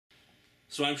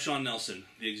So I'm Sean Nelson,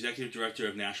 the Executive Director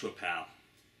of Nashua PAL.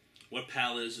 What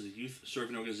PAL is a youth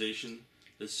serving organization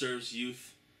that serves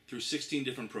youth through 16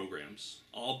 different programs,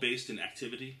 all based in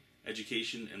activity,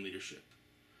 education, and leadership.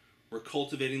 We're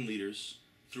cultivating leaders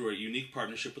through a unique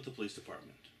partnership with the police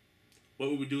department. What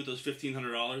we would do with those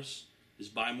 $1,500 is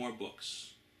buy more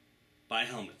books, buy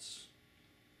helmets,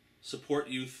 support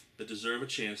youth that deserve a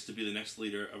chance to be the next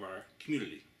leader of our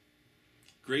community.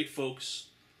 Great folks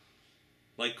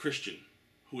like Christian,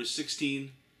 who is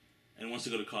 16 and wants to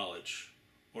go to college,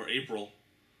 or April,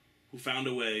 who found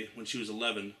a way when she was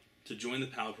 11 to join the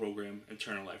PAL program and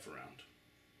turn her life around.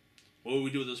 What would we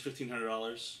do with those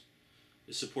 $1,500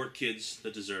 is support kids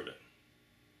that deserve it.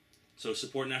 So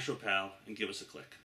support Nashua PAL and give us a click.